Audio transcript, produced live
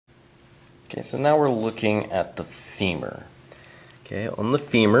Okay, so now we're looking at the femur. Okay, on the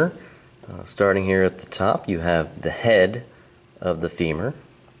femur, starting here at the top, you have the head of the femur.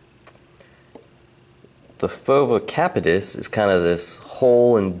 The fova capitis is kind of this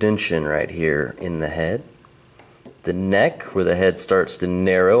hole indention right here in the head. The neck, where the head starts to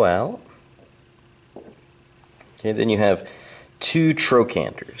narrow out. Okay, then you have two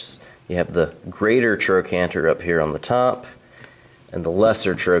trochanters. You have the greater trochanter up here on the top, and the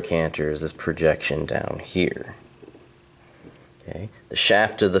lesser trochanter is this projection down here. Okay, the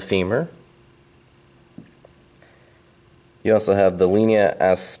shaft of the femur. You also have the linea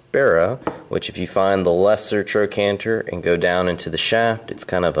aspera, which if you find the lesser trochanter and go down into the shaft, it's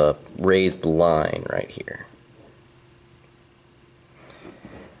kind of a raised line right here.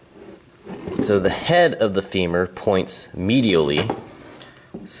 So the head of the femur points medially.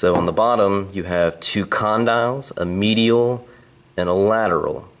 So on the bottom you have two condyles, a medial and a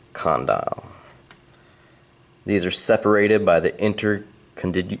lateral condyle. These are separated by the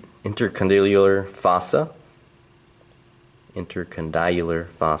intercondylar fossa. Intercondylar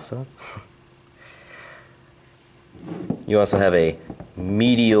fossa. You also have a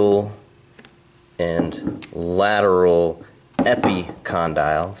medial and lateral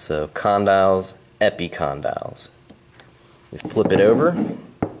epicondyle. So condyles, epicondyles. You flip it over,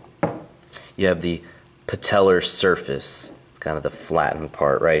 you have the patellar surface. It's kind of the flattened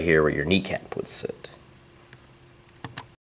part right here where your kneecap would sit.